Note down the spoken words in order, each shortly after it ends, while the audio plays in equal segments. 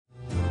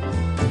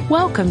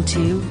Welcome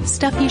to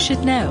Stuff You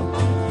Should Know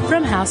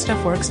from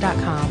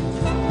HowStuffWorks.com.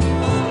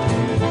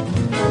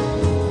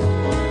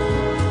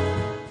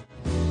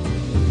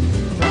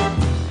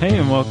 Hey,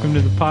 and welcome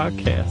to the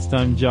podcast.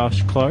 I'm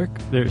Josh Clark.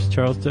 There's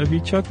Charles W.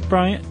 Chuck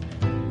Bryant.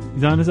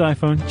 He's on his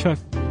iPhone. Chuck.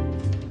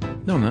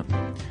 No, I'm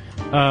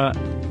not.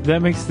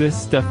 That makes this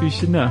Stuff You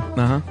Should Know.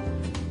 Uh-huh.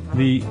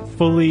 The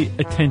fully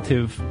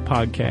attentive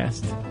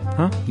podcast.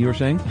 Huh? You were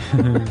saying?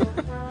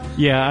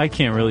 Yeah, I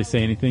can't really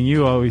say anything.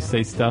 You always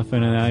say stuff,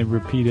 and then I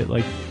repeat it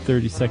like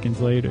 30 seconds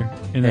later.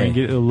 And then I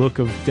get a look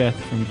of death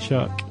from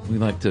Chuck. We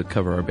like to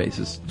cover our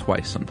bases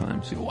twice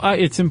sometimes.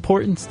 It's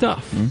important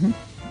stuff. Mm-hmm.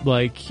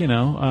 Like,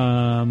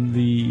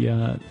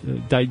 the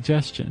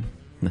digestion.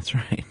 That's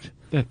right.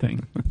 That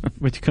thing,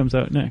 which comes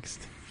out next.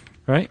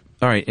 Right?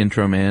 All right,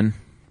 intro man.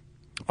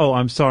 Oh,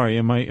 I'm sorry.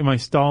 Am I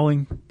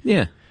stalling?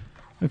 Yeah.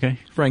 Okay.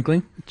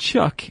 Frankly.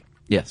 Chuck.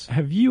 Yes.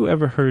 Have you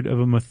ever heard of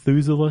a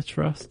Methuselah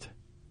Trust?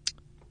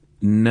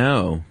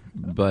 No,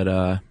 but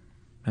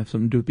have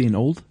something to do with being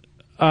old?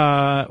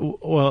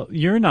 Well,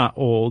 you're not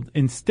old.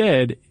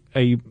 Instead,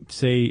 a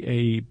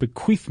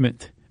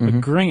bequeathment, a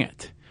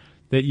grant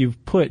that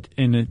you've put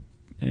in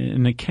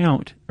an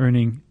account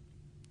earning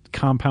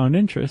compound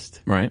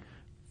interest, right,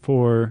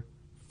 for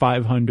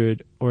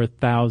 500 or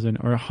 1,000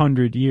 or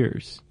 100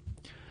 years,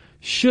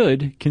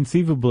 should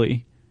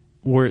conceivably,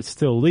 were it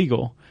still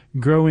legal,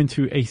 grow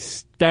into a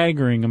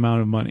staggering amount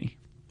of money.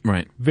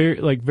 Right.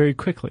 Very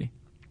quickly.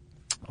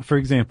 For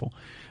example,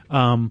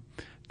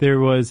 there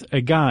was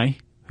a guy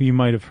who you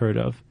might have heard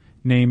of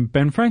named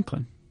Ben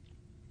Franklin.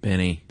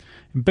 Benny.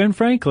 Ben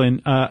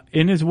Franklin,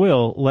 in his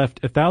will,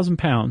 left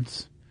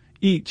 £1,000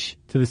 each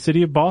to the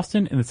city of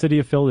Boston and the city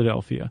of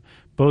Philadelphia,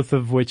 both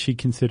of which he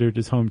considered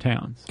his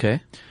hometowns.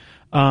 Okay.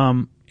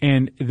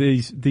 And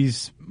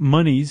these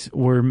monies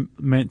were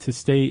meant to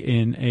stay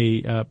in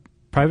a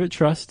private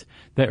trust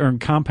that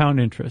earned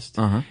compound interest.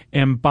 Uh-huh.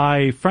 And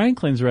by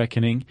Franklin's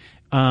reckoning,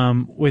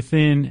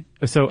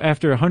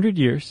 after 100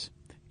 years,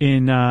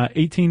 in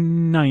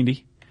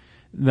 1890,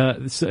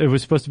 it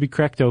was supposed to be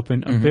cracked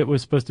open, a bit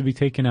was supposed to be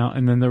taken out,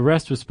 and then the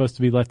rest was supposed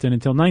to be left in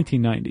until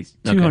 1990s,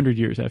 200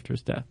 years after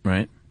his death.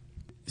 Right.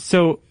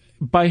 So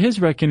by his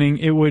reckoning,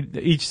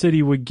 each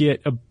city would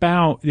get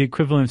about the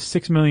equivalent of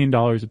 $6 million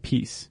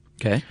apiece.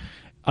 Okay.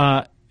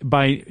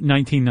 By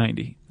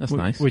 1990. That's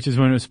nice. Which is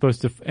when it was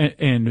supposed to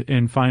end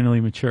and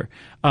finally mature.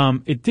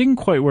 It didn't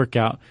quite work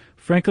out.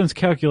 Franklin's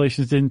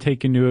calculations didn't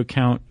take into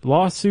account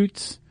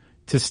lawsuits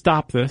to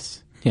stop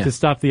this, to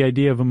stop the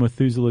idea of a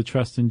Methuselah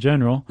Trust in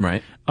general.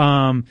 Right.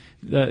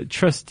 The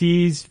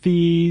trustees'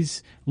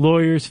 fees,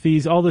 lawyers'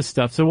 fees, all this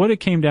stuff. So what it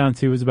came down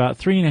to was about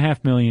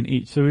 $3.5 million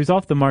each. So he was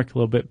off the mark a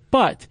little bit,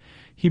 but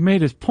he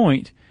made his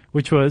point,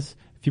 which was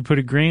if you put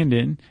 $1,000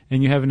 in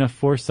and you have enough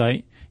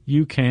foresight,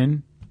 you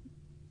can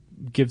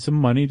give some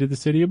money to the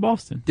city of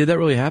Boston. Did that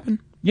really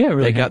happen? Yeah, it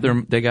really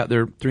happened. They got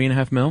their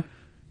 $3.5 million?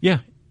 Yeah.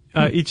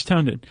 Each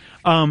town did.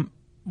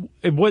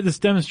 What this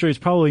demonstrates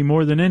probably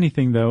more than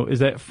anything, though, is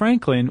that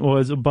Franklin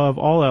was above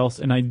all else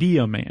an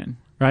idea man,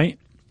 right?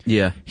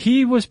 Yeah.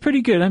 He was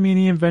pretty good. I mean,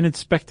 he invented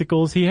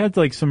spectacles. He had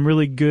like some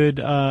really good,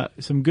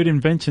 some good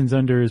inventions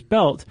under his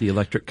belt. The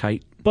electric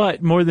kite.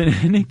 But more than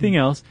anything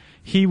else,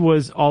 he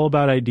was all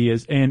about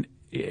ideas, and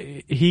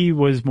he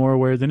was more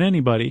aware than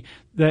anybody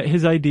that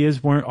his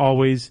ideas weren't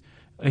always.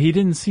 He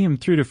didn't see them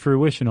through to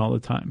fruition all the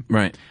time.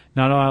 Right.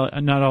 Not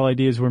all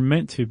ideas were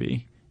meant to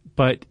be.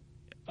 But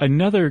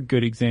another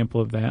good example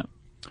of that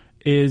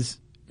is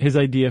his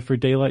idea for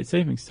daylight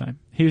savings time.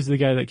 He was the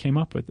guy that came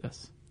up with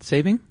this.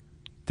 Saving?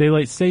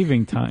 Daylight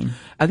saving time.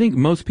 I think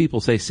most people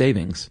say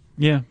savings.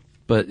 Yeah.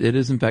 But it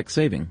is in fact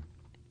saving.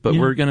 But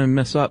we're going to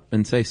mess up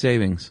and say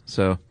savings.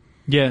 So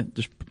yeah,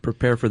 just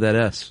prepare for that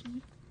S,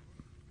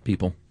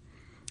 people.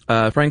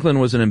 Franklin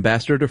was an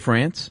ambassador to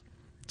France,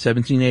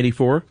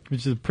 1784.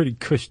 Which is a pretty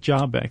cush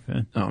job back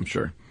then. Oh, I'm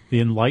sure. The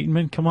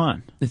Enlightenment? Come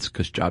on. It's a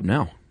cush job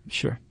now.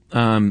 Sure.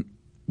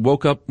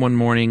 Woke up one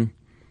morning,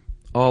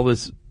 all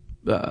his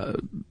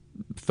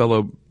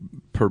fellow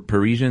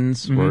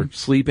Parisians were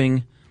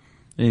sleeping,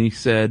 and he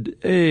said,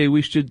 hey,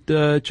 we should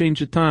change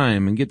the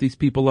time and get these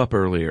people up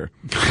earlier.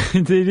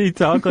 Did he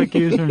talk like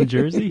he was from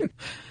Jersey?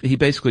 He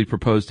basically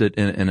proposed it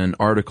in an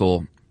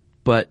article,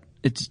 but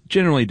it's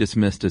generally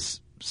dismissed as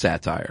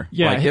satire.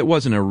 Yeah. Like, it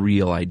wasn't a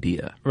real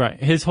idea. Right.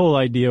 His whole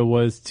idea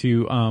was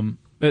to,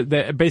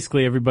 that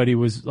basically everybody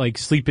was like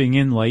sleeping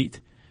in late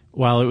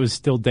while it was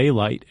still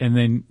daylight, and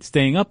then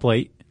staying up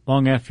late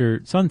long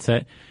after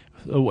sunset.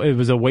 It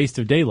was a waste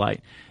of daylight.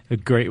 A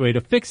great way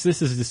to fix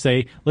this is to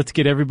say, let's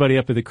get everybody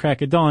up at the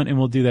crack of dawn, and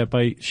we'll do that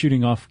by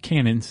shooting off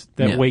cannons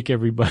that wake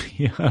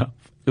everybody up.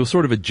 It was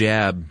sort of a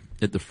jab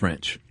at the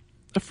French.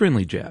 A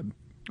friendly jab.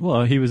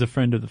 Well, he was a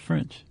friend of the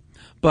French.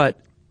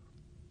 But,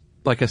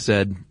 like I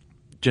said,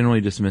 generally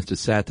dismissed as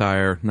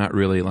satire, not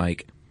really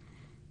like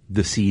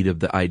the seed of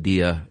the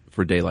idea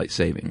for daylight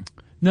saving.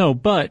 No,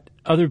 but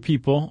other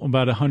people,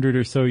 about 100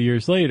 or so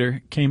years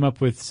later, came up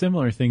with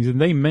similar things,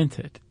 and they meant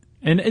it.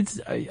 And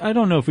I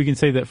don't know if we can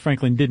say that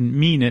Franklin didn't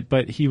mean it,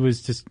 but he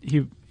was just,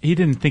 he he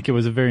didn't think it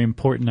was a very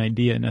important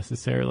idea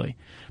necessarily.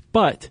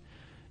 But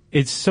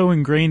it's so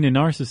ingrained in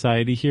our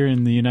society here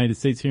in the United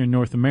States, here in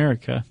North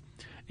America,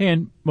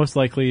 and most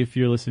likely if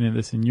you're listening to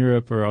this in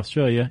Europe or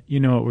Australia, you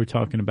know what we're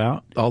talking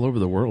about. All over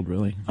the world,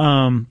 really.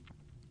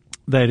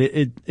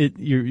 That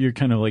you're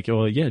kind of like,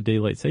 well, yeah,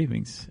 daylight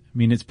savings. I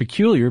mean, it's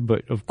peculiar,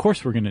 but of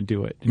course we're going to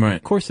do it. And Right.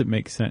 Of course it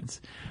makes sense.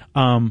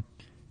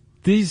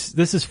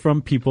 This is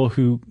from people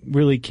who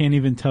really can't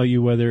even tell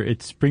you whether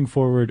it's spring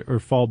forward or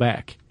fall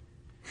back.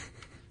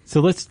 So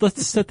let's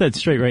set that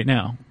straight right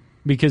now,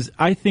 because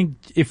I think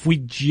if we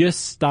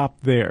just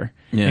stopped there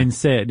Yeah. and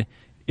said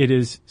it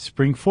is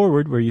spring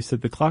forward where you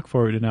set the clock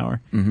forward an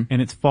hour, Mm-hmm.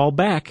 and it's fall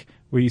back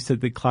where you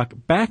set the clock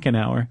back an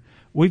hour,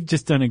 we've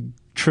just done a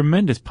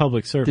tremendous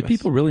public service. Did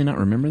people really not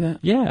remember that?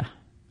 Yeah,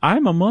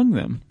 I'm among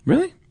them.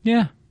 Really?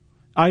 Yeah,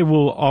 I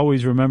will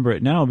always remember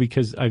it now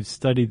because I've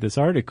studied this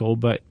article,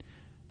 but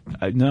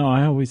no,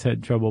 I always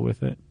had trouble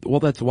with it. Well,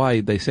 that's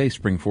why they say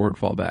spring forward,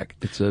 fall back.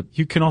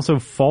 You can also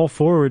fall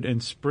forward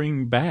and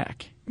spring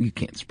back. You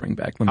can't spring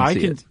back. Let me I see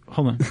can. it.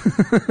 Hold on.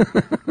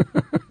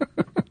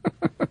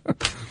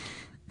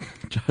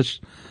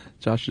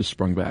 Josh just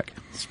sprung back.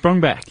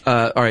 Sprung back.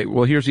 All right.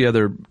 Well, here's the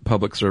other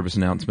public service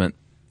announcement.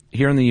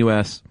 Here in the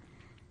U.S.,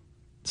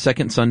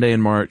 second Sunday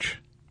in March,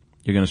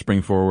 you're going to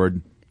spring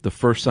forward. The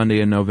first Sunday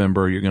in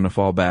November, you're going to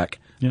fall back.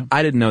 Yeah.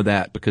 I didn't know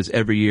that because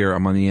every year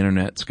I'm on the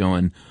internet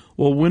going,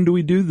 well, when do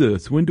we do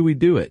this? When do we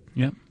do it?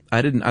 Yep.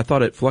 I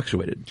thought it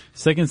fluctuated.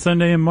 Second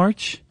Sunday in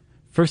March,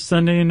 first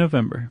Sunday in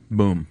November.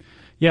 Boom.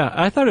 Yeah,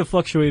 I thought it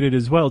fluctuated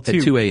as well too.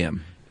 At 2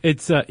 a.m.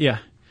 It's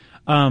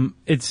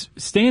it's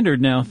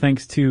standard now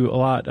thanks to a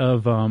lot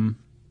of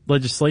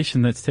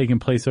legislation that's taken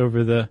place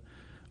over the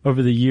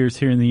years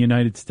here in the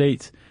United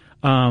States.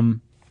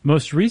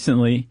 Most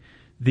recently,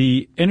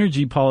 the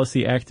Energy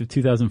Policy Act of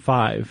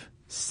 2005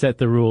 set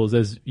the rules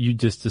as you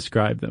just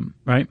described them,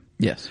 right?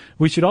 Yes.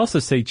 We should also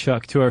say,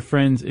 Chuck, to our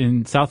friends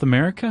in South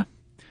America,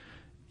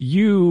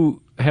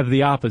 you have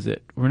the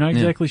opposite. We're not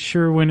exactly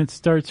sure when it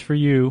starts for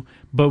you,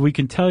 but we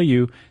can tell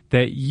you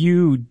that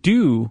you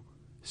do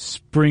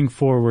spring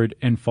forward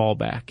and fall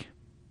back.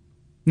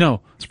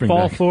 No, Spring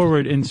fall back.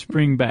 forward and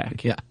spring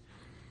back. Yeah.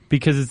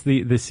 Because it's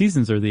the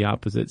seasons are the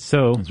opposite.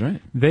 So That's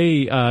right.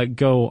 they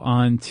go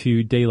on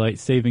to daylight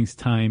savings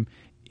time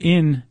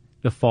in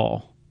the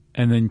fall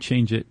and then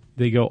change it.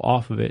 They go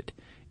off of it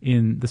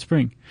in the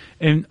spring.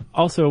 And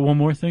also one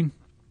more thing.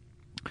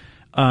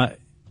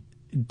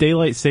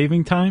 Daylight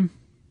saving time,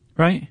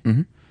 right?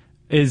 Mm-hmm.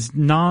 Is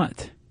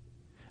not,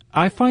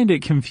 I find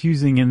it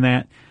confusing in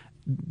that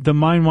the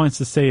mind wants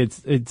to say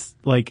it's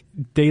like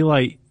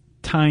daylight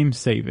time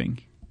saving.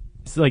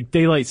 It's like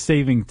daylight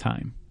saving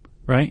time,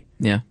 right?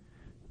 Yeah.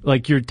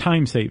 Like you're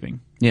time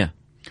saving. Yeah.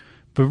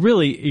 But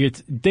really,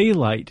 it's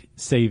daylight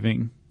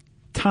saving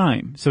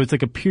time. So it's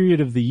like a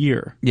period of the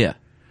year. Yeah.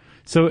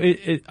 So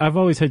I've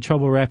always had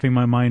trouble wrapping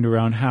my mind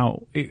around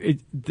how they're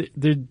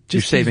just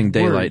You're saving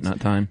these daylight, words. not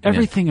time. Yeah.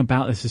 Everything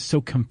about this is so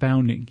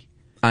confounding.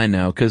 I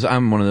know, because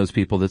I'm one of those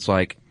people that's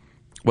like,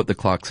 what the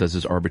clock says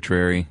is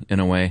arbitrary in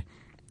a way,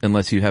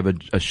 unless you have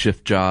a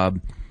shift job.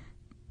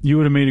 You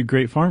would have made a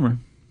great farmer.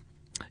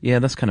 Yeah,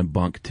 that's kind of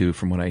bunk too,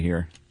 from what I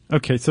hear.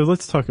 Okay, so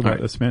let's talk about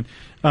right. this, man.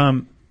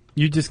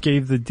 You just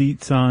gave the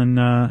deets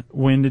on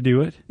when to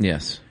do it.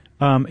 Yes.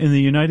 In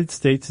the United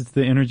States, it's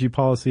the Energy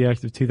Policy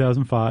Act of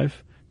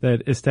 2005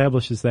 that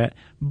establishes that.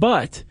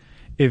 But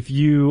if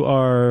you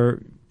are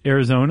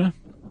Arizona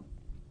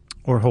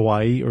or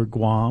Hawaii or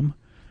Guam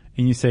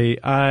and you say,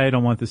 I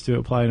don't want this to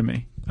apply to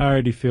me, I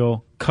already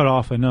feel cut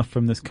off enough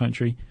from this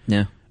country,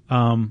 Yeah.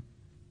 from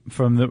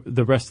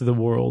the rest of the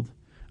world,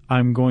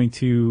 I'm going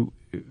to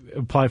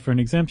apply for an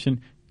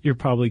exemption, you're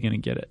probably going to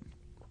get it.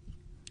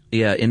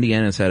 Yeah,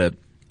 Indiana's had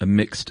a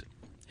mixed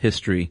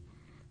history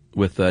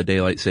with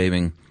daylight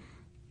saving.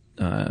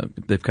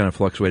 They've kind of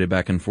fluctuated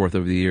back and forth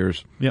over the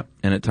years. Yep.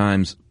 And at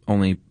times,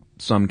 only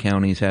some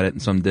counties had it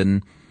and some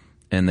didn't.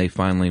 And they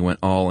finally went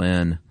all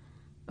in.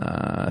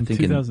 I In think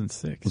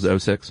 2006. was it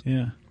 06?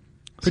 Yeah.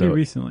 Pretty So,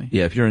 recently.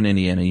 Yeah, if you're in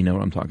Indiana, you know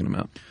what I'm talking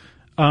about.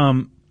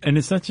 And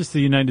it's not just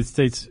the United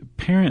States.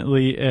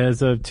 Apparently,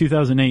 as of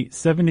 2008,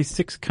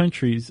 76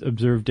 countries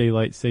observe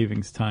daylight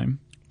savings time.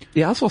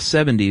 Yeah, I saw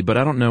 70, but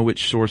I don't know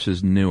which source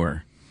is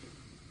newer.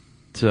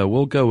 So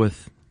we'll go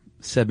with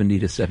 70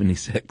 to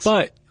 76.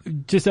 But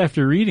just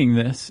after reading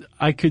this,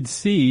 I could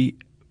see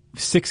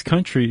 6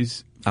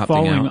 countries Opting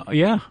falling. out.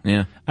 Yeah.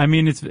 Yeah. I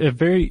mean,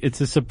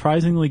 it's a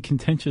surprisingly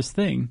contentious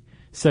thing,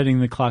 setting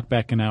the clock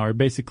back an hour.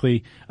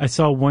 Basically, I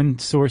saw one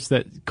source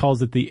that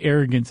calls it the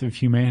arrogance of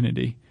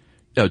humanity.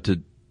 Oh,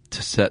 to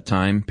set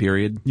time,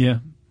 period? Yeah.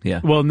 Yeah.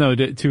 Well, no,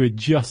 to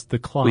adjust the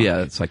clock. Well,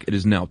 yeah, it's like it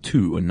is now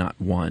 2 and not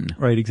 1.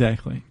 Right,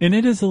 exactly. And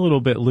it is a little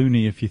bit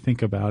loony if you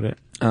think about it.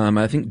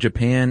 I think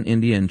Japan,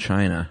 India, and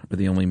China are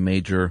the only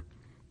major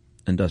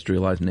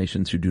industrialized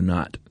nations who do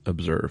not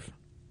observe.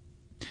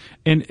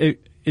 And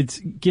it's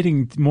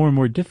getting more and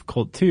more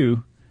difficult,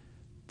 too,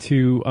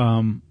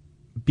 to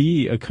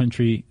be a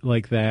country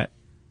like that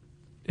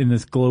in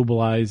this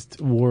globalized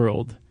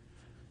world.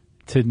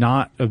 to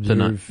not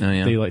observe Oh,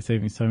 yeah. daylight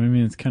savings time. I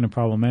mean, it's kind of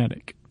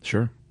problematic.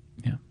 Sure.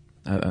 Yeah.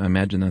 I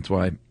imagine that's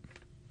why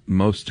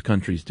most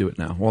countries do it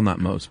now. Well, not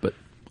most, but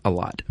a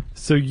lot.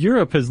 So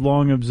Europe has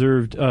long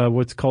observed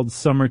what's called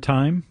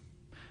summertime,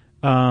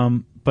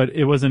 but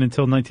it wasn't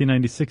until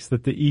 1996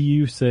 that the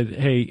EU said,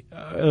 hey,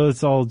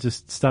 let's all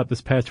just stop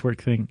this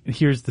patchwork thing.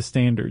 Here's the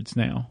standards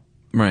now.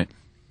 Right.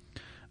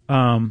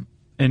 And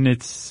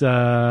it's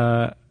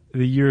the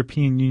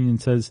European Union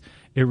says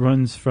it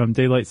runs from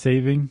daylight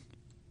saving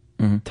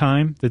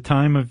time, the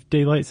time of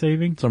daylight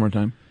saving.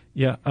 Summertime.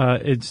 Yeah,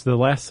 it's the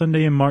last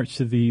Sunday in March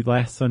to the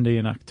last Sunday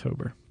in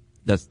October.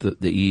 That's the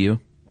EU?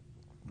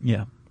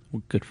 Yeah.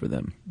 Well, good for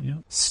them. Yeah.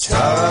 Stuff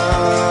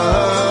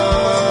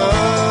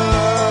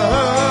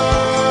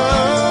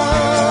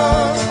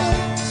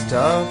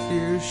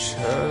you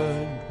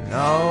should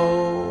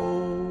know.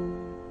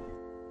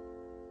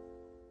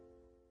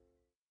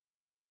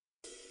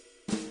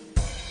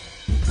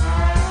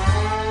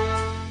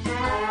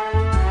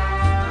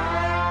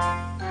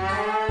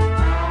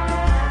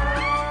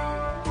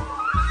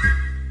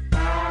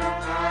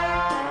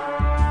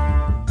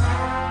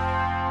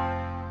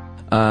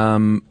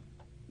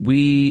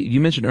 You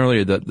mentioned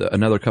earlier that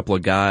another couple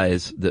of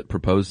guys that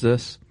proposed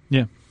this.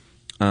 Yeah.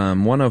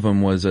 One of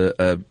them was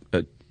a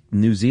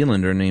New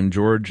Zealander named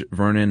George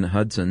Vernon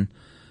Hudson,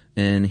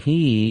 and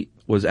he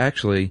was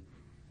actually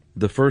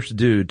the first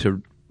dude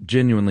to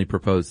genuinely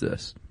propose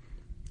this.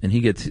 And he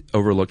gets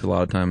overlooked a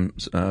lot of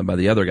times by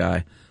the other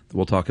guy that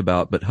we'll talk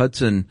about. But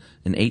Hudson,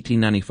 in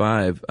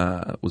 1895,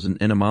 was an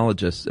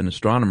entomologist and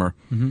astronomer,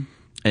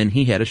 and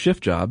he had a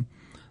shift job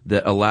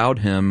that allowed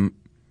him,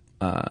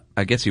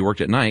 I guess he worked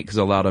at night because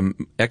it allowed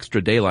him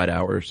extra daylight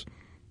hours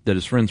that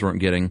his friends weren't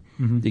getting.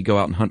 He'd go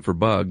out and hunt for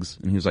bugs,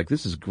 and he was like,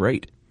 this is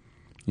great.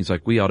 He's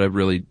like, we ought to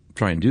really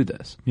try and do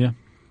this. Yeah.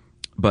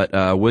 But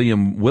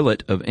William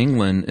Willett of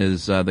England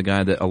is the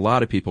guy that a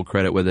lot of people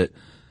credit with it,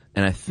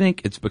 and I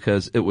think it's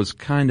because it was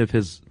kind of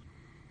his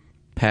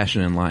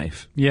passion in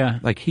life. Yeah.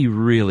 Like, he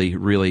really,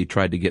 really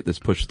tried to get this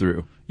pushed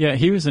through. Yeah,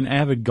 he was an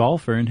avid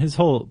golfer, and his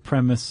whole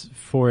premise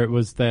for it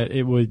was that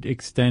it would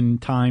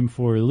extend time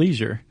for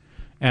leisure.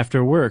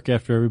 After work,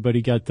 after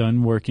everybody got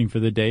done working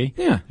for the day,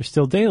 Yeah. there's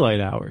still daylight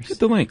hours. Get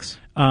the links.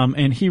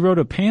 And he wrote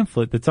a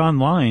pamphlet that's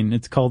online.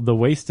 It's called The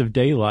Waste of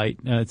Daylight.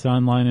 It's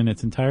online in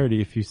its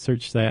entirety if you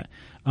search that.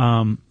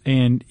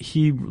 And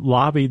he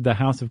lobbied the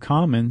House of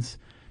Commons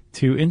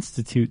to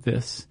institute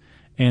this.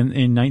 And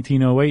in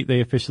 1908,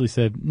 they officially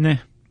said, nah.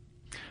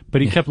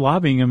 But he kept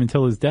lobbying him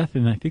until his death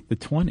in, I think, the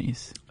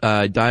 20s.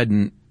 Died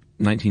in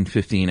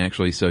 1915,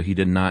 actually, so he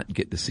did not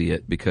get to see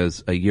it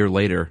because a year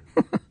later...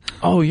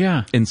 Oh,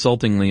 yeah.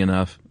 Insultingly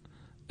enough,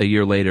 a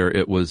year later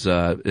it was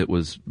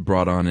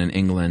brought on in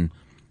England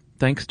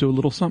thanks to a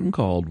little something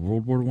called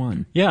World War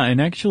I. Yeah, and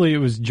actually it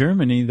was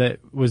Germany that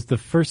was the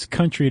first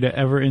country to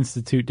ever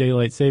institute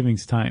daylight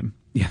savings time.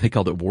 Yeah, they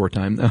called it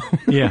wartime though.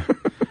 Yeah.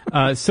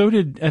 So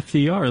did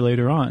FDR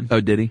later on.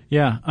 Oh, did he?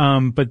 Yeah.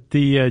 But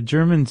the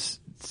Germans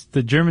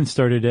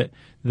started it.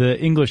 The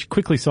English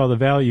quickly saw the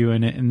value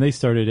in it and they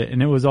started it,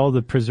 and it was all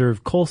to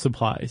preserve coal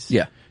supplies.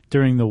 Yeah.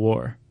 During the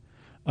war.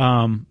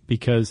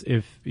 Because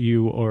if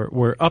you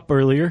were up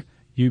earlier,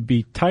 you'd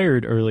be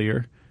tired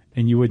earlier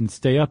and you wouldn't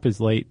stay up as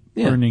late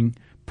burning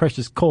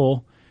precious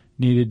coal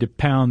needed to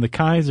pound the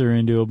Kaiser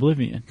into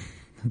oblivion.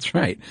 That's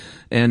right.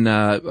 And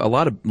a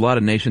lot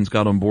of nations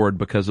got on board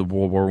because of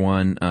World War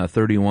I,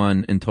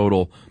 31 in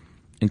total,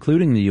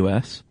 including the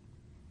U.S.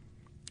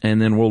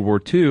 And then World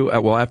War II,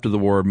 well, after the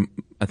war,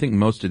 I think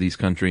most of these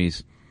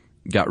countries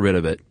got rid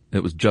of it.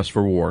 It was just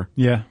for war.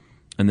 Yeah.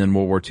 And then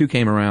World War II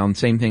came around,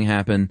 same thing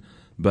happened,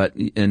 but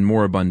in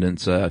more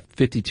abundance,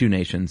 52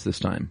 nations this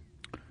time.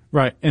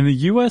 Right. And the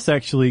U.S.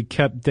 actually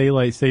kept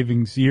daylight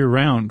savings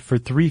year-round for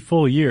 3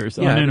 full years,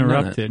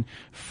 uninterrupted,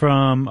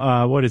 from,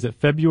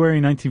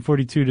 February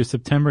 1942 to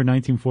September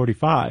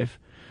 1945.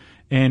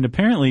 And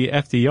apparently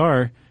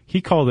FDR,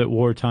 he called it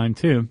wartime,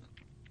 too.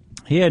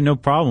 He had no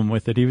problem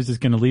with it. He was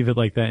just going to leave it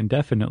like that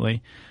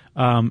indefinitely.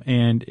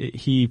 And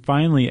he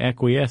finally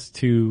acquiesced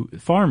to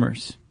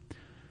farmers,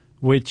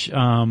 which...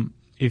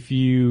 if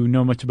you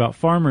know much about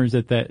farmers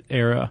at that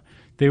era,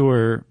 they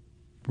were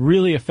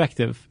really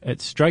effective at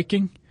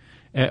striking,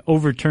 at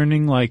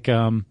overturning like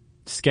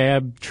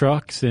scab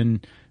trucks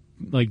and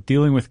like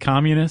dealing with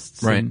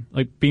communists, right. And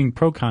like being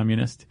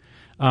pro-communist.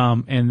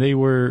 And they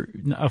were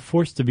a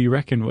force to be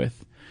reckoned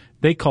with.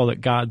 They called it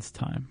God's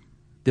time.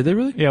 Did they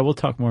really? Yeah, we'll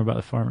talk more about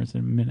the farmers in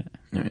a minute.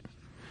 All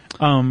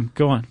right.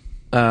 Go on.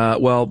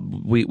 Well,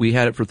 we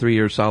had it for 3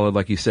 years solid,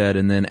 like you said,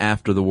 and then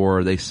after the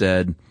war, they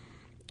said,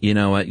 you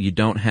know what, you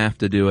don't have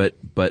to do it,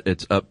 but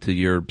it's up to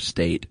your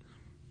state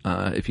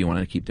if you want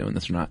to keep doing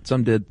this or not.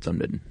 Some did, some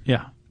didn't.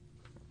 Yeah.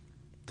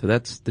 So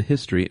that's the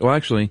history. Well,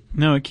 actually...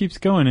 No, it keeps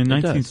going in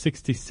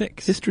 1966.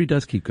 Does. History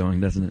does keep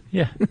going, doesn't it?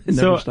 Yeah. It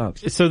never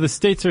stops. So the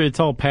states it's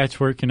all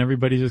patchwork and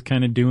everybody's just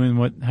kind of doing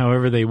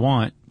however they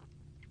want.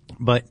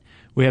 But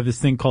we have this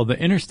thing called the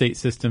interstate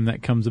system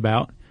that comes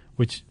about,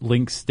 which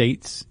links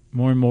states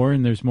more and more,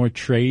 and there's more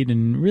trade,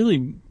 and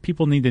really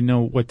people need to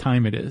know what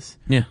time it is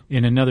Yeah.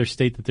 in another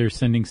state that they're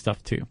sending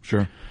stuff to.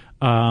 Sure.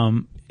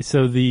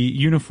 So the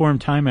Uniform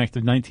Time Act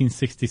of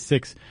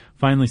 1966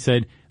 finally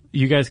said,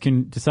 you guys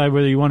can decide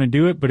whether you want to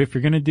do it, but if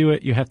you're going to do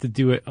it, you have to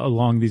do it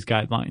along these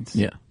guidelines.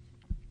 Yeah.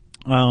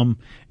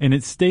 And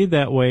it stayed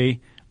that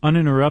way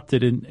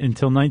uninterrupted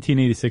until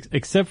 1986,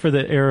 except for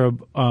the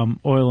Arab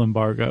oil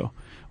embargo,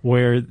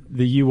 where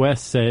the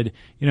U.S. said,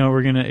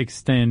 we're going to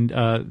extend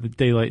the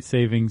daylight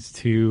savings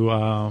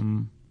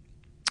to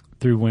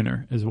through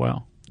winter as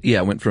well.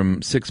 Yeah, it went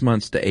from 6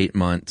 months to 8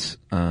 months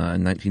in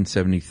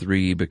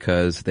 1973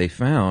 because they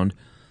found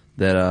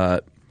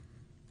that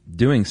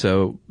doing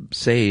so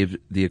saved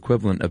the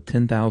equivalent of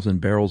 10,000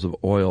 barrels of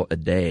oil a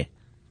day.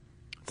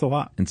 It's a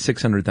lot. And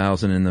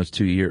 600,000 in those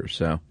 2 years.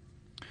 So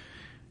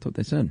that's what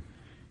they said.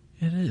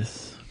 It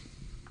is.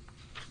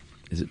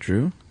 Is it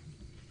true?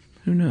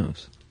 Who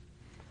knows?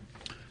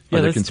 Yeah,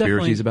 Are there that's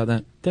conspiracies about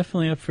that?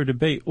 Definitely up for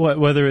debate.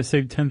 Whether it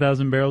saved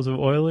 10,000 barrels of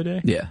oil a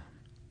day? Yeah.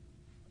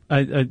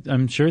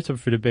 I'm sure it's up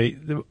for debate.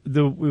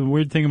 The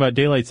weird thing about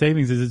daylight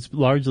savings is it's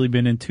largely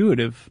been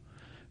intuitive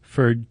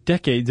for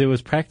decades. It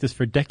was practiced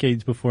for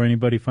decades before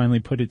anybody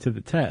finally put it to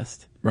the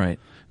test. Right.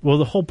 Well,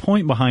 the whole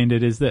point behind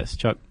it is this,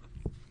 Chuck.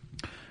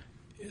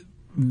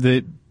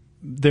 There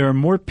are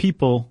more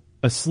people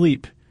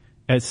asleep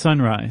at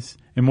sunrise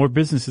and more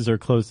businesses are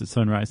closed at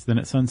sunrise than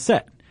at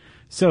sunset.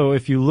 So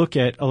if you look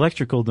at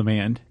electrical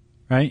demand,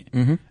 right,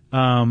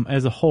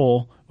 as a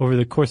whole over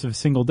the course of a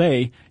single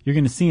day, you're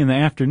going to see in the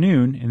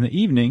afternoon, in the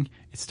evening,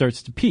 it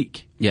starts to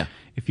peak. Yeah.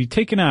 If you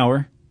take an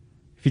hour,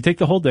 if you take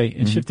the whole day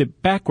and shift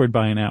it backward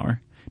by an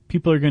hour,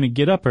 people are going to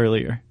get up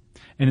earlier,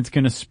 and it's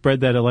going to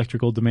spread that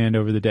electrical demand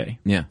over the day.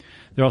 Yeah.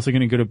 They're also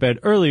going to go to bed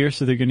earlier,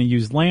 so they're going to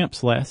use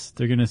lamps less.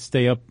 They're going to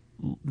stay up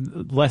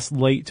less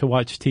late to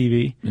watch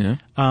TV. Yeah.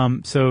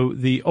 So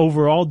the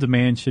overall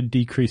demand should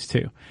decrease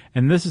too.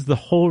 And this is the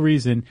whole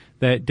reason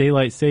that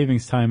daylight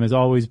savings time has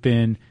always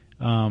been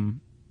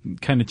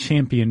kind of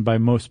championed by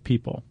most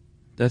people.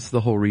 That's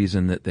the whole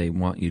reason that they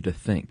want you to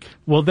think.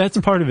 Well, that's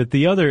part of it.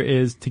 The other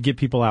is to get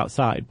people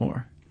outside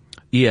more.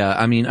 Yeah,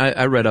 I mean,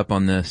 I read up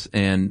on this,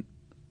 and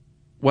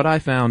what I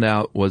found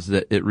out was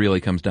that it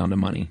really comes down to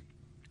money.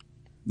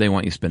 They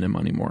want you spending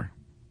money more.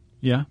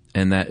 Yeah.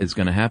 And that is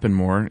going to happen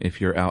more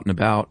if you're out and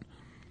about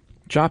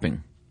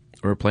shopping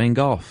or playing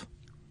golf.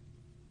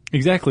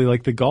 Exactly,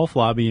 like the golf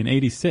lobby in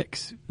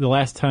 '86. The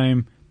last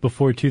time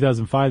before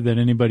 2005 that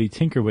anybody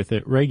tinkered with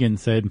it, Reagan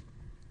said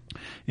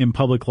in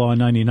Public Law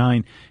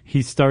 99,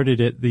 he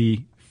started it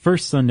the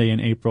first Sunday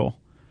in April,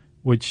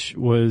 which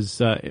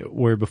was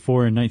where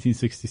before in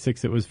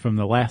 1966 it was from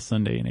the last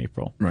Sunday in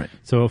April. Right.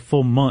 So a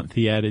full month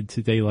he added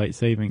to daylight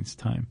savings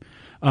time.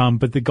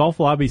 But the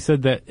golf lobby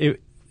said that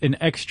an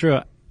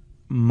extra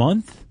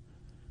month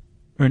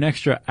or an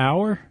extra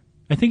hour,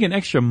 I think an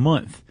extra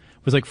month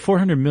was like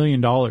 $400 million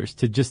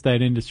to just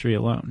that industry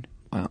alone.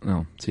 Wow,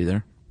 no, see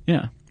there?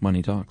 Yeah,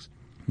 Money talks.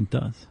 it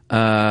does.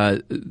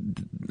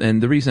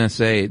 And the reason I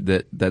say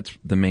that that's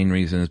the main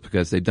reason is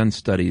because they've done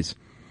studies.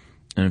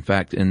 And in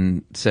fact,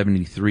 in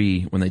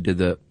 73, when they did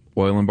the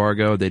oil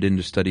embargo, they didn't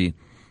just study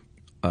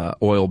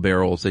oil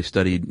barrels, they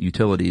studied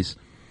utilities.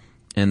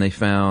 And they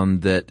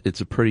found that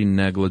it's a pretty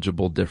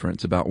negligible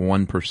difference, about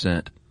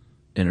 1%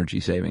 energy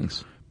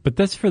savings. But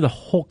that's for the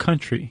whole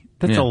country.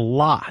 That's Yeah. a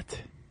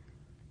lot.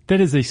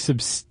 That is a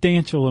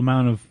substantial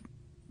amount of,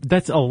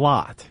 that's a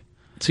lot.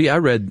 See, I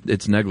read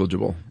it's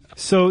negligible.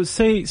 So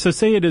say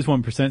it is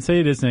 1%, say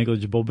it is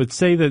negligible, but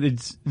say that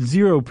it's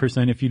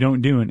 0% if you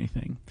don't do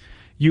anything.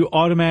 You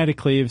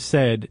automatically have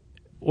said,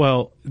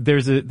 well,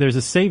 there's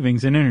a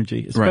savings in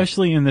energy,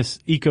 especially in this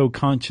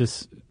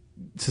eco-conscious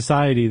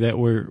society that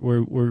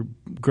we're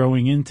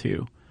growing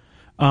into.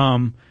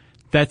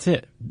 That's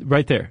it.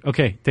 Right there.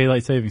 Okay,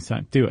 daylight savings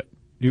time. Do it.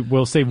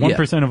 We'll save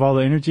 1% of all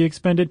the energy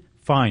expended.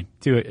 Fine.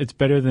 Do it. It's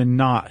better than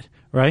not,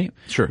 right?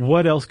 Sure.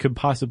 What else could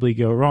possibly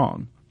go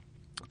wrong?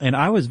 And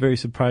I was very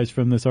surprised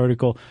from this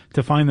article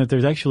to find that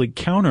there's actually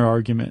counter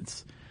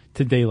arguments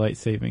to daylight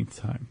savings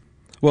time.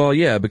 Well,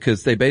 yeah,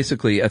 because they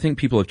basically, I think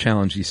people have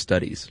challenged these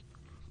studies,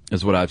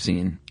 is what I've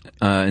seen.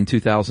 In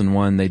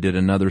 2001, they did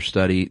another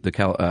study,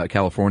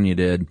 California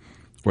did,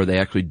 where they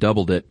actually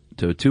doubled it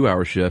to a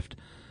 2-hour shift.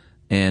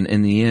 And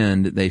in the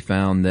end, they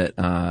found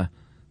that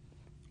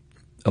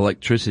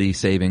electricity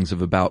savings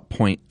of about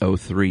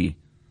 0.03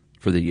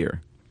 for the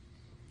year.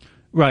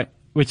 Right,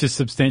 which is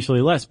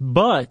substantially less.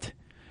 But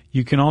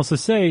you can also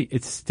say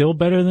it's still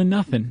better than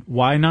nothing.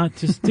 Why not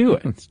just do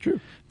it? That's true.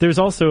 There's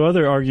also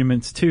other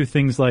arguments too.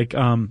 Things like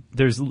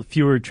there's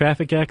fewer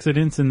traffic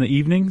accidents in the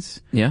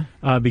evenings. Yeah.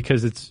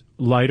 Because it's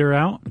lighter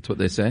out That's what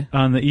they say.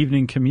 on the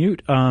evening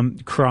commute.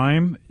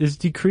 Crime is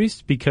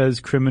decreased because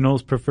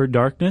criminals prefer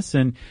darkness.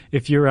 And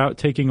if you're out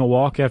taking a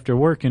walk after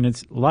work and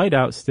it's light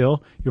out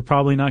still, you're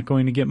probably not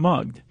going to get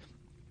mugged.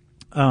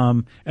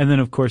 And then,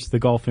 of course, the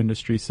golf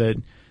industry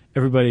said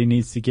everybody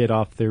needs to get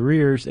off their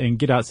rears and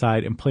get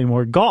outside and play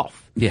more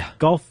golf. Yeah.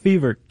 Golf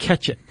fever,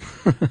 catch it.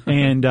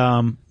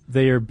 And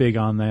they are big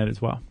on that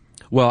as well.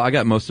 Well, I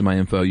got most of my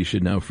info, you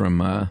should know, from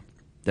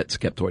that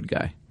Skeptoid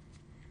guy.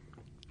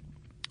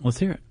 Let's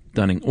hear it.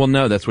 Dunning. Well,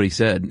 no, that's what he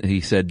said.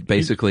 He said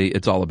basically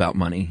it's all about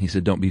money. He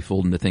said don't be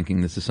fooled into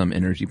thinking this is some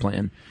energy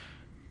plan.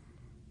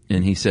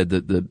 And he said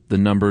that the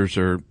numbers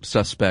are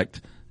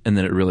suspect, and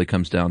then it really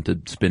comes down to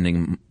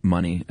spending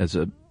money as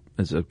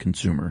a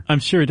consumer. I'm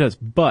sure it does,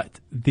 but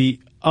the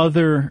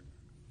other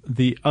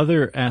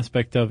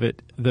aspect of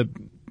it,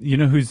 you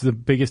know who's the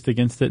biggest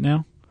against it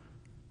now?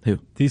 Who?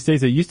 These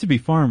days, it used to be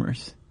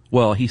farmers.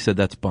 Well, he said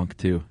that's bunk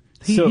too.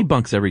 He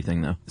bunks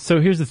everything though.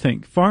 So here's the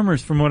thing.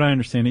 Farmers, from what I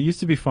understand, it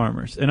used to be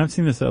farmers, and I've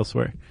seen this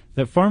elsewhere,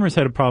 that farmers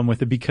had a problem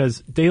with it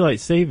because daylight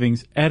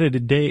savings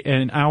added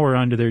an hour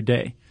onto their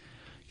day.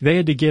 They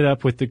had to get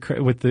up at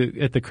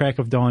the crack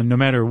of dawn, no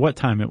matter what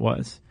time it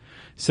was.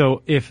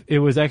 So if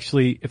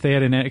they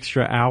had an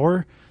extra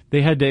hour,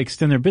 they had to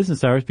extend their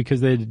business hours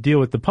because they had to deal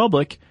with the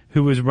public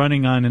who was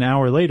running on an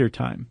hour later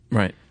time.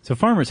 Right. So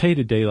farmers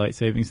hated daylight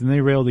savings and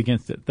they railed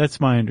against it. That's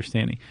my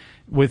understanding.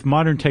 With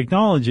modern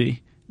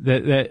technology,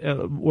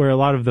 where a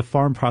lot of the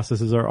farm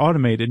processes are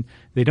automated,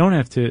 they don't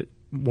have to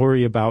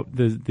worry about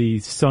the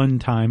sun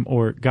time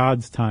or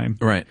God's time,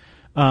 right,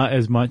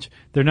 as much.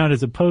 They're not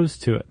as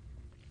opposed to it.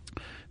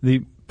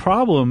 The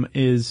problem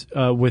is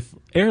with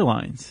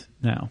airlines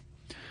now.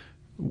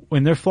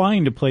 When they're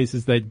flying to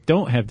places that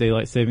don't have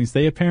daylight savings,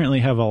 they apparently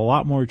have a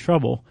lot more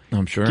trouble,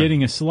 I'm sure,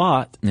 getting a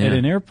slot at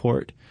an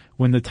airport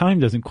when the time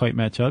doesn't quite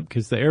match up,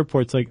 because the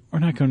airport's like, we're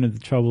not going to the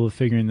trouble of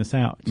figuring this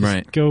out.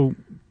 Just go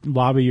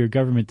lobby your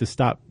government to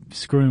stop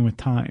screwing with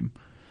time.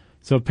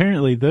 So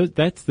apparently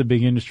that's the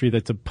big industry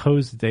that's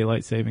opposed to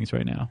daylight savings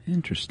right now.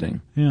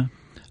 Interesting. Yeah.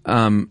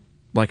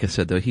 Like I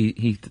said, though,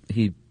 he's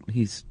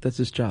that's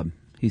his job.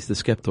 He's the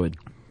skeptoid.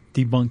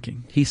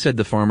 Debunking. He said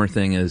the farmer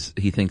thing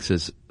he thinks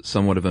is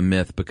somewhat of a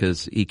myth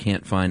because he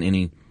can't find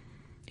any.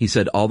 He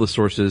said all the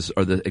sources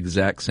are the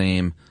exact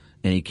same,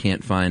 and he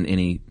can't find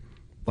any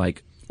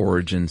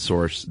origin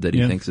source that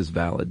he thinks is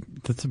valid.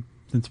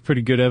 That's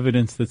pretty good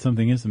evidence that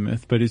something is a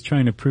myth, but he's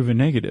trying to prove a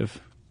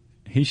negative.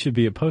 He should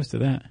be opposed to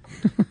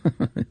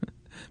that.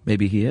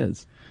 Maybe he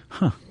is.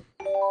 Huh.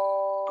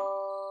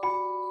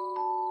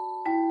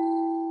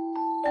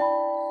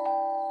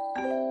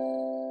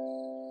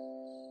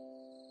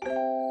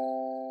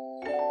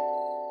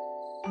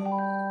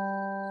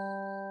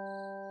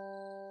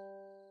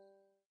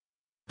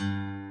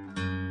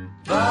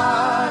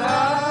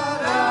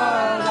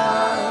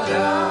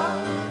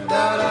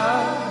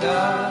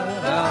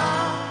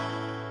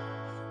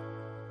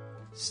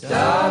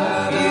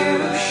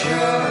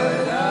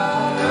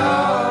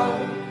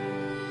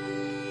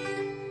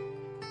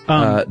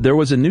 There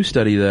was a new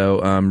study, though,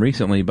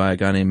 recently by a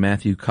guy named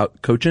Matthew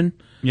Cochin.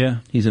 Yeah.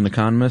 He's an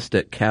economist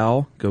at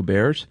Cal. Go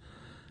Bears.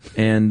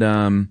 And,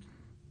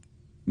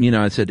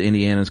 I said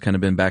Indiana's kind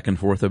of been back and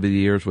forth over the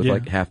years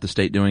with half the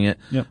state doing it.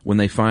 Yep. When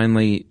they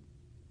finally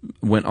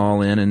went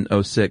all in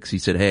 2006, he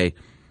said, hey,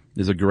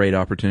 there's a great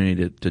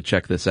opportunity to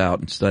check this out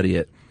and study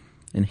it.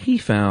 And he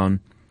found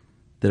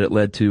that it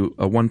led to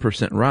a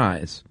 1%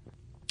 rise.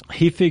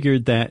 He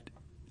figured that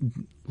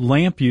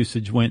lamp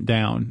usage went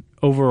down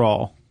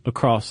overall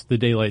across the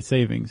daylight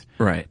savings.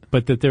 Right.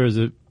 But that there was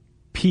a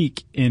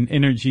peak in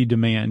energy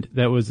demand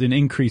that was an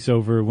increase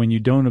over when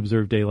you don't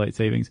observe daylight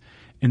savings.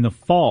 In the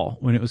fall,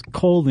 when it was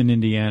cold in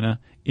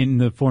Indiana, in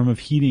the form of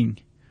heating,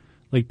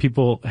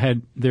 people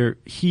had their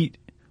heat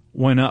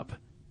went up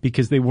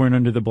because they weren't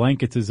under the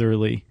blankets as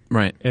early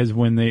as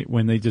when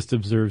they just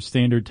observed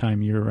standard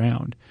time year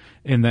round.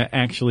 And that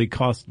actually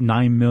cost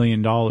 $9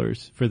 million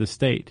for the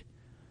state.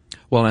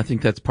 Well, and I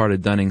think that's part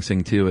of Dunning's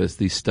thing too, is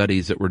these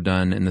studies that were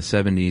done in the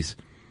 70s,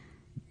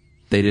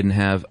 they didn't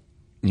have,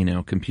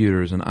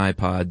 computers and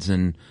iPods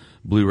and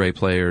Blu-ray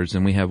players,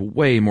 and we have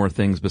way more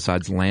things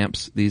besides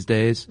lamps these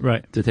days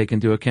to take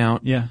into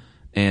account. Yeah.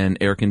 And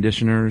air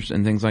conditioners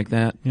and things like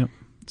that. Yep.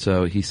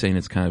 So he's saying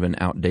it's kind of an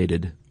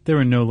outdated. There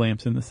were no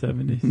lamps in the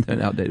 70s. An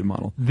outdated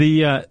model.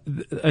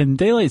 And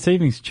daylight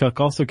savings, Chuck,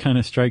 also kind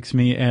of strikes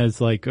me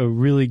as a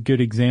really good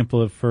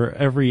example of, for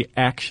every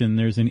action,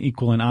 there's an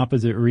equal and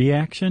opposite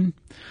reaction.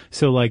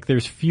 So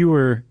there's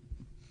fewer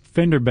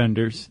fender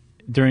benders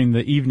during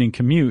the evening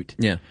commute.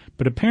 Yeah.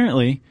 But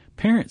apparently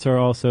parents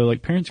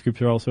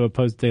groups are also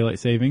opposed to daylight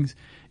savings,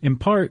 in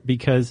part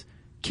because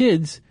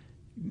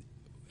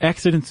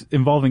accidents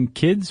involving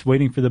kids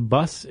waiting for the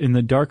bus in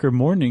the darker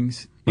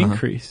mornings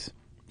increase.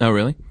 Oh,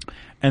 really?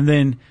 And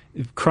then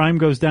if crime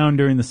goes down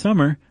during the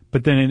summer,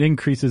 but then it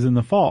increases in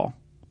the fall.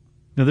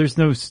 Now there's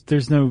no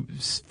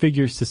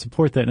figures to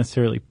support that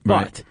necessarily,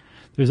 but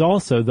there's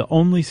also the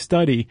only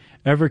study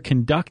ever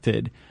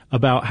conducted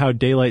about how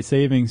daylight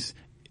savings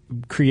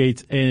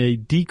creates a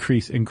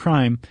decrease in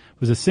crime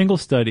was a single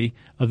study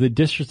of the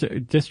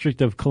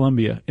District of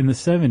Columbia in the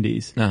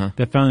 70s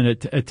that found a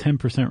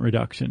 10%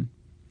 reduction.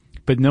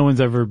 But no one's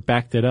ever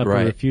backed it up or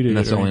refuted it.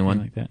 That's the only one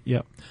like that.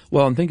 Yep.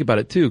 Well, and think about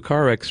it too.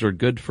 Car wrecks are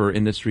good for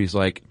industries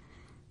like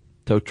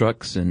tow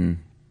trucks and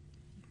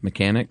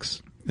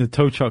mechanics. The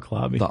tow truck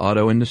lobby. The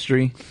auto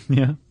industry.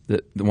 Yeah.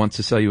 That wants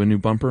to sell you a new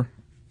bumper.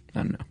 I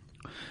don't know.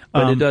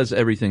 But it does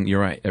everything. You're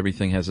right.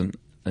 Everything has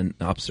an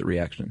opposite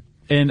reaction.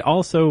 And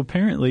also,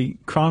 apparently,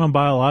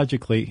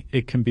 chronobiologically,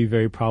 it can be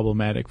very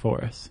problematic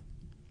for us.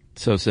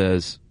 So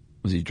says,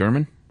 was he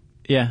German?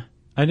 Yeah.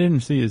 I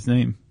didn't see his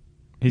name.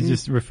 He's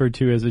just referred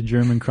to as a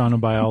German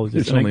chronobiologist.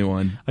 There's only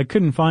one. I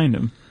couldn't find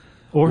him.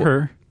 Or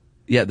her.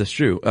 Yeah, that's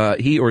true.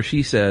 He or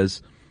she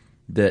says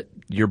that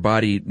your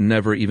body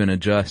never even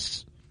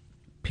adjusts,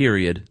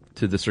 period,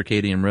 to the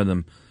circadian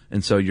rhythm,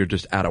 and so you're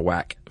just out of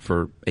whack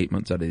for 8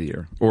 months out of the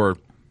year. Or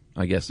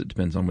I guess it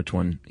depends on which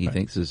one he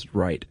thinks is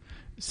right.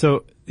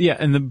 So, yeah,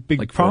 and the big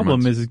Like 4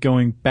 problem months. is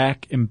going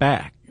back and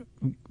back,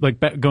 like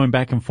going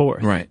back and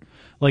forth. Right.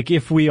 Like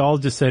if we all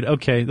just said,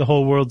 okay, the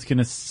whole world's going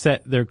to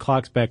set their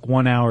clocks back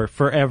 1 hour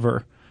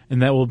forever,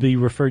 and that will be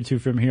referred to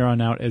from here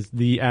on out as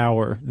the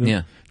hour,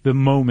 the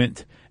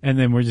moment, and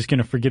then we're just going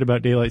to forget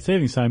about daylight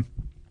savings time,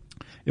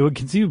 it would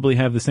conceivably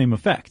have the same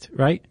effect,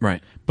 right?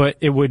 Right. But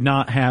it would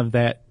not have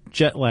that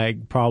jet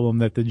lag problem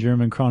that the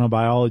German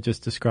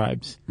chronobiologist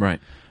describes.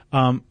 Right.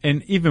 And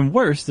even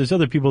worse, there's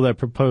other people that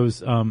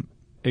propose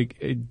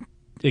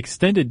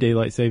extended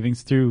daylight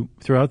savings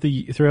throughout the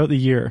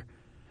year,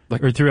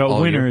 Like or throughout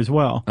all winter year? as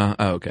well. Oh,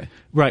 okay.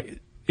 Right.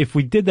 If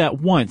we did that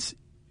once,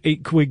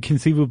 it could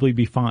conceivably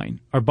be fine.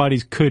 Our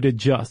bodies could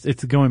adjust.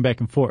 It's going back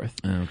and forth.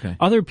 Oh, okay.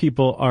 Other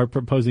people are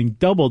proposing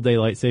double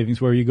daylight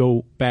savings where you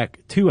go back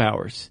 2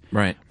 hours.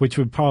 Right. Which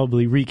would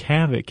probably wreak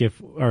havoc if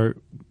the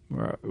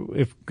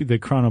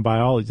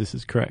chronobiologist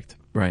is correct.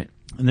 Right.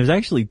 And there's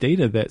actually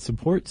data that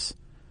supports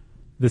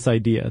this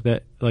idea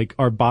that like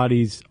our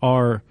bodies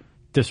are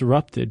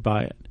disrupted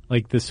by it,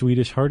 like the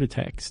Swedish heart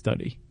attack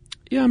study.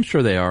 Yeah, I'm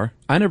sure they are.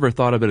 I never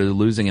thought of it as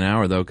losing an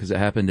hour, though, because it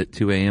happened at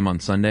 2 a.m. on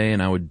Sunday,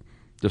 and I would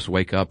just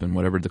wake up, and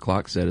whatever the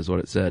clock said is what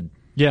it said.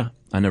 Yeah.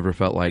 I never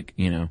felt like,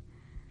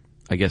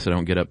 I guess I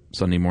don't get up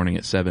Sunday morning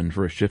at 7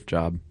 for a shift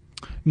job.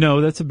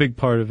 No, that's a big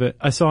part of it.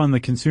 I saw in The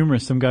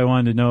Consumerist, some guy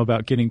wanted to know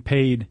about getting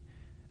paid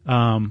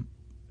because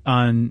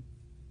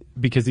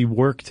he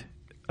worked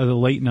the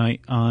late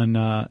night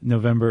on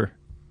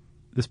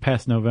this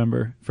past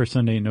November, for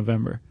Sunday in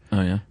November.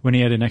 Oh, yeah? When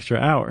he had an extra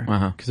hour.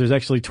 Because there's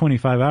actually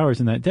 25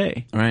 hours in that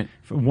day. All right.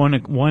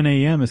 1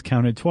 a.m. is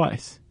counted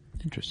twice.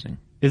 Interesting.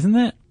 Isn't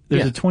that?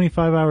 There's Yeah. a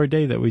 25-hour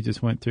day that we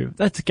just went through.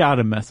 That's got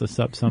to mess us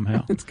up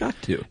somehow. It's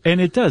got to. And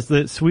it does.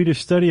 The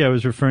Swedish study I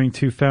was referring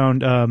to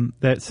found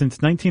that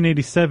since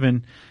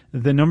 1987,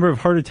 the number of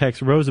heart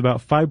attacks rose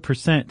about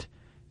 5%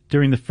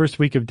 during the first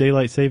week of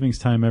daylight savings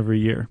time every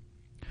year.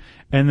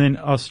 And then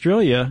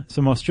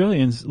some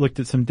Australians looked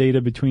at some data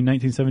between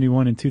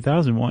 1971 and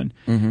 2001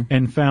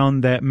 and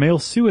found that male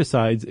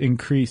suicides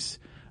increase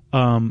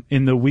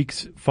in the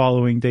weeks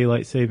following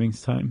daylight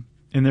savings time.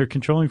 And they're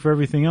controlling for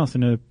everything else,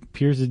 and it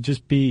appears to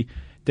just be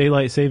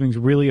daylight savings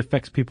really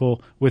affects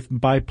people with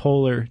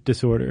bipolar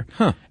disorder.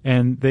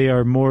 And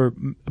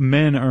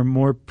men are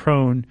more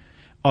prone,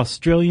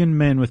 Australian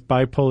men with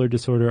bipolar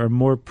disorder are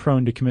more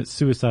prone to commit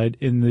suicide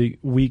in the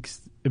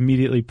weeks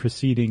immediately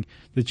preceding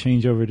the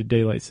change over to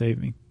daylight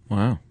saving.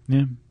 Wow.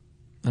 Yeah.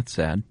 That's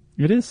sad.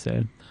 It is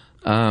sad.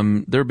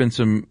 There have been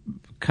some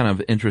kind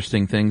of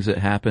interesting things that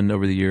happened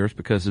over the years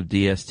because of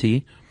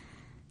DST.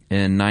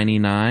 In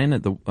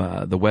 99,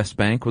 the West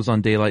Bank was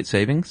on daylight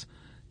savings.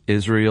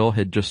 Israel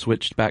had just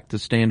switched back to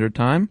standard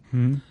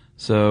time.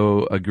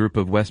 So a group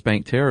of West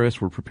Bank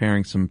terrorists were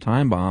preparing some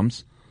time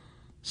bombs,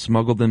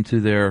 smuggled them to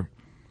their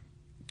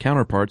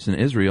counterparts in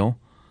Israel,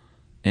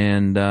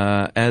 and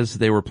as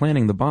they were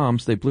planning the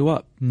bombs, they blew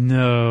up.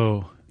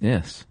 No.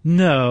 Yes.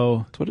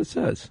 No. That's what it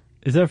says.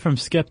 Is that from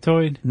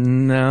Skeptoid?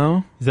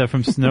 No. Is that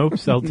from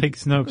Snopes? I'll take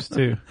Snopes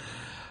too.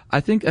 I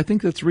think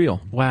that's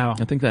real. Wow.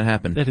 I think that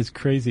happened. That is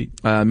crazy.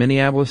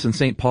 Minneapolis and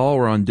St. Paul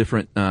were on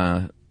different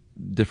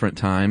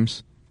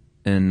times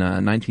in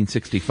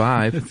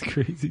 1965. That's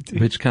crazy too.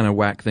 Which kind of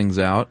whacked things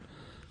out.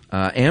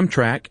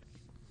 Amtrak,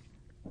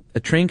 a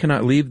train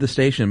cannot leave the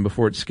station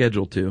before it's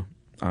scheduled to.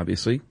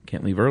 Obviously,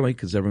 can't leave early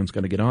because everyone's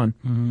got to get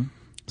on.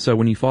 So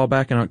when you fall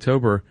back in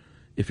October,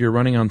 if you're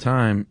running on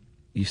time,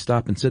 you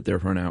stop and sit there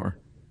for an hour.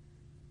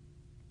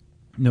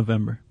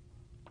 November.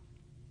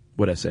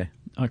 What'd I say?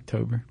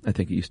 October. I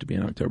think it used to be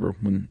in October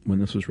when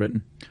this was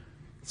written.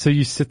 So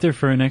you sit there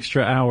for an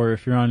extra hour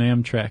if you're on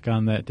Amtrak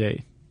on that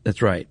day.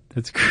 That's right.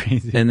 That's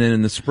crazy. And then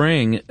in the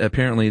spring,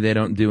 apparently they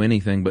don't do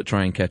anything but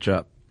try and catch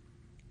up.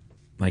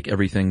 Like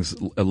everything's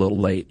a little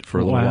late for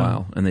a little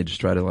while, and they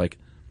just try to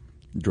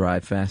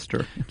drive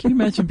faster. Can you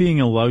imagine being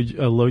a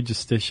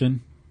logistician?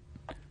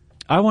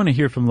 I want to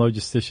hear from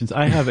logisticians.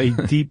 I have a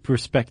deep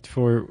respect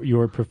for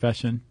your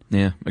profession.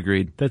 Yeah,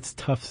 agreed. That's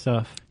tough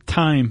stuff.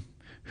 Time.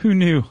 Who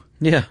knew?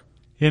 Yeah.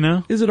 You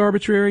know? Is it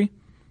arbitrary?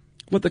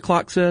 What the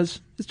clock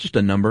says? It's just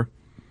a number.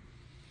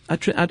 I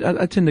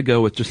tend to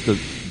go with just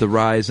the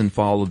rise and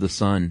fall of the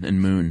sun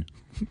and moon.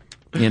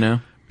 You know?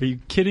 Are you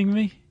kidding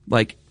me?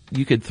 Like,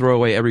 you could throw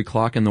away every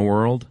clock in the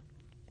world,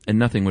 and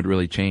nothing would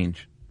really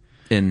change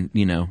in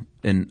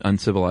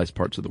uncivilized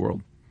parts of the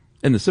world.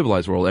 In the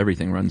civilized world,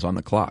 everything runs on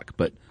the clock,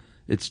 but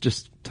it's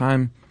just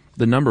time.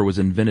 The number was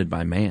invented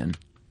by man.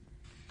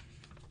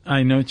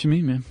 I know what you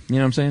mean, man. You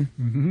know what I'm saying?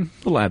 Mm-hmm.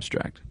 A little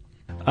abstract.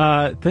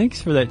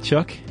 Thanks for that,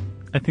 Chuck.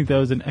 I think that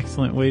was an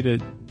excellent way to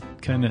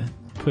kind of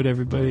put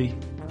everybody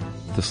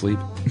To sleep.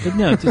 But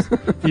no,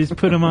 you just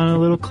put them on a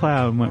little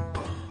cloud and went,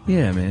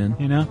 Yeah, man.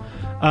 you know?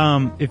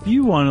 If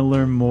you want to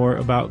learn more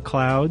about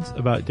clouds,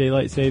 about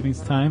daylight savings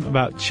time,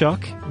 about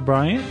Chuck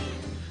Bryant,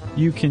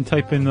 you can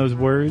type in those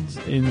words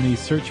in the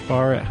search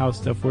bar at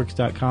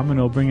howstuffworks.com and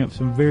it'll bring up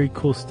some very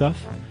cool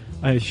stuff,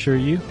 I assure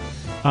you.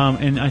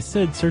 And I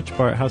said search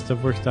bar at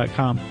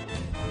howstuffworks.com.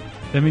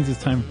 That means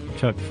it's time,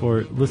 Chuck,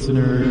 for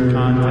listener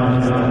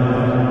contest.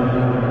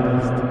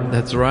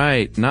 That's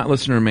right. Not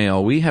listener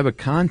mail. We have a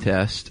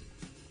contest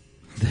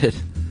that,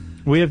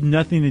 We have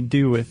nothing to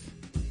do with.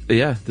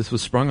 yeah, this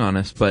was sprung on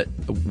us, but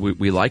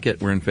we like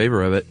it. We're in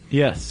favor of it.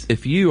 Yes.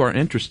 If you are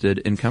interested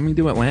in coming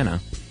to Atlanta,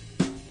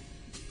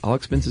 all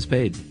expenses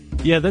paid.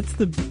 Yeah, that's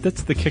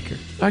the kicker.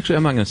 Actually,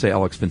 I'm not going to say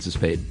all expenses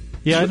paid.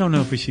 Yeah, I don't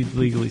know if we should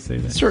legally say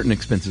that. Certain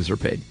expenses are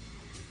paid.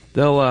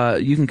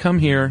 You can come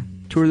here,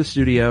 tour the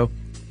studio,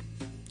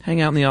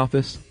 hang out in the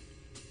office.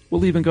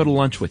 We'll even go to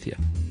lunch with you,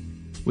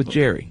 with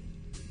Jerry.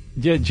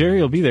 Yeah,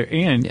 Jerry will be there,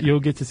 and Yeah. you'll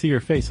get to see her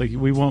face. Like,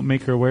 we won't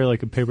make her wear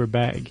like a paper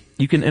bag.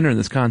 You can enter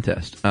this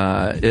contest.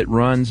 It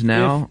runs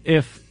now.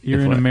 If you're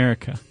If in what?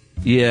 America,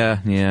 Yeah.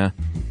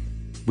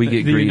 We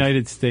get the grief.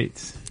 United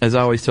States. As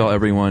I always tell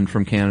everyone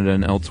from Canada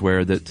and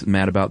elsewhere that's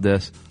mad about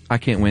this, I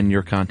can't win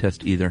your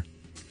contest either.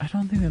 I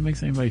don't think that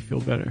makes anybody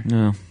feel better.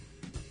 No.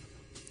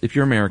 If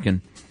you're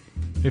American,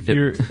 If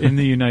you're in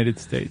the United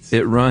States,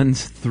 it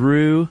runs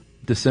through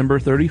December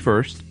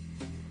 31st.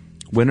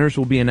 Winners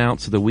will be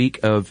announced the week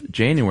of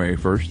January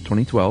 1st,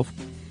 2012.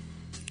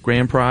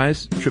 Grand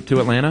prize, trip to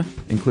Atlanta,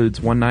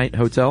 includes one night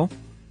hotel,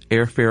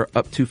 airfare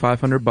up to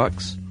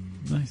 $500,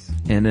 nice.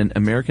 and an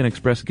American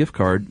Express gift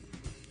card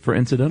for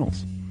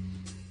incidentals.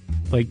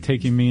 Like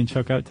taking me and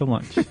Chuck out to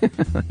lunch.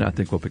 I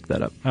think we'll pick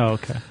that up. Oh,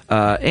 okay.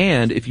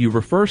 And if you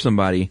refer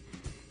somebody,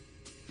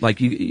 like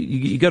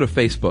you go to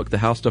Facebook,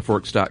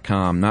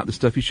 thehowstuffworks.com, not the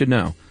stuff you should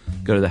know.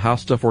 Go to the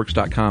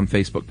howstuffworks.com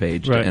Facebook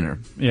page Right. to enter.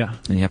 Yeah.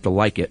 And you have to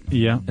like it.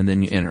 Yeah. And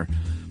then you enter.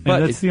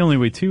 And that's the only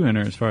way to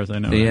enter, as far as I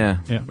know. right? Yeah,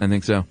 Yeah. I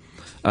think so.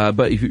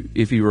 But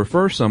if you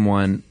refer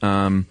someone,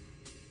 and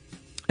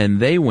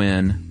they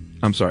win,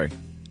 I'm sorry,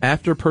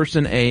 after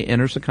person A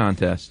enters a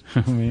contest,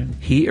 Oh, man.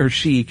 he or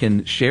she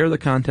can share the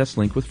contest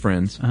link with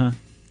friends Uh-huh.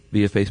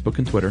 via Facebook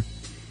and Twitter.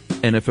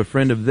 And if a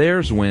friend of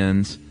theirs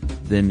wins,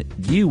 then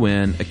you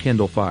win a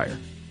Kindle Fire.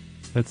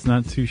 That's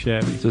not too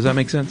shabby. So does that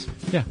make sense?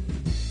 Yeah.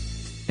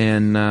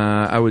 And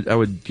I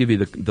would give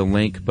you the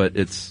link, but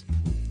it's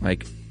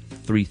like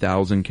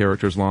 3,000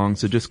 characters long.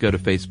 So just go to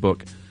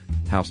Facebook,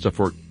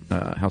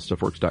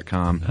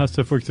 howstuffworks.com. How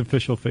Stuff Works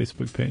official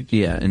Facebook page.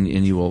 Yeah, and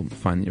you will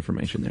find the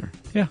information there.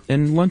 Yeah.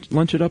 And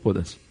lunch it up with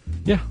us.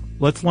 Yeah.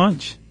 Let's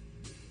launch.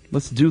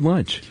 Let's do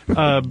lunch.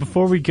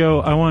 Before we go,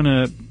 I want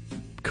to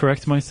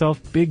correct myself,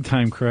 big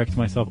time correct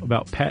myself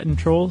about patent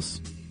trolls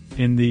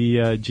in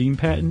the Gene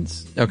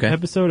Patents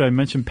episode. I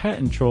mentioned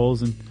patent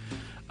trolls, and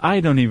I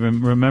don't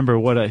even remember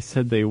what I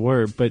said they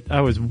were, but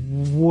I was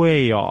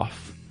way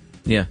off.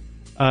 Yeah.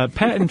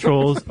 Patent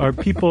trolls are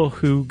people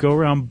who go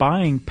around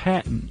buying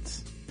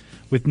patents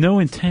with no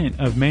intent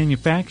of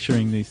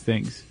manufacturing these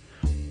things,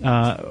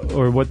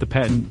 or what the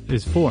patent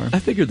is for. I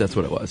figured that's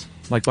what it was.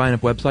 Like buying up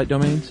website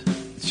domains?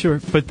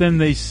 Sure, but then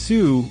they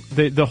sue.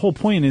 The whole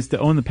point is to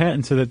own the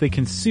patent so that they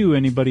can sue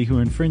anybody who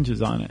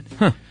infringes on it.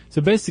 Huh.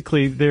 So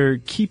basically, they're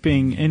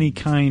keeping any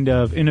kind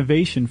of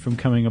innovation from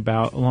coming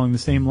about along the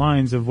same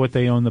lines of what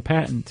they own the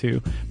patent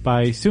to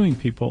by suing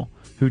people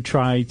who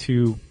try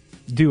to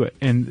do it.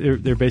 And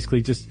they're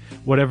basically just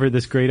whatever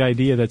this great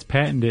idea that's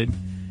patented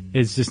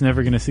is just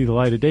never going to see the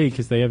light of day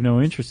because they have no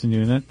interest in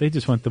doing that. They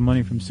just want the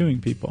money from suing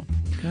people.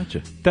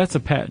 Gotcha. That's a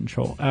patent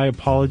troll. I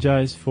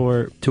apologize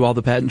for To all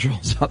the patent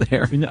trolls out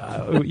there.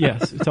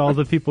 yes, to all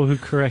the people who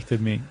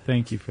corrected me.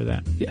 Thank you for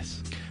that.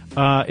 Yes.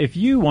 If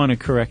you want to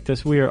correct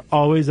us, we are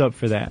always up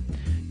for that.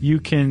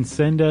 You can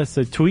send us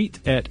a tweet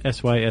at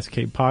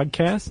SYSK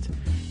Podcast.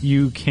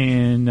 You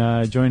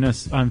can join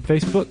us on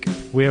Facebook.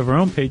 We have our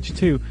own page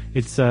too.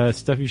 It's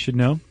Stuff You Should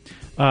Know.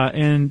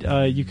 And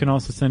you can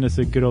also send us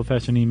a good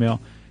old-fashioned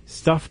email,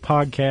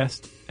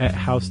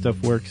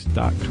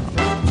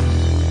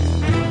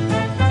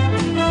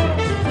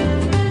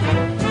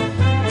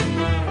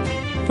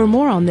 stuffpodcast@howstuffworks.com. For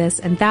more on this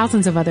and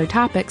thousands of other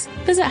topics,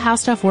 visit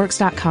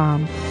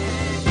howstuffworks.com.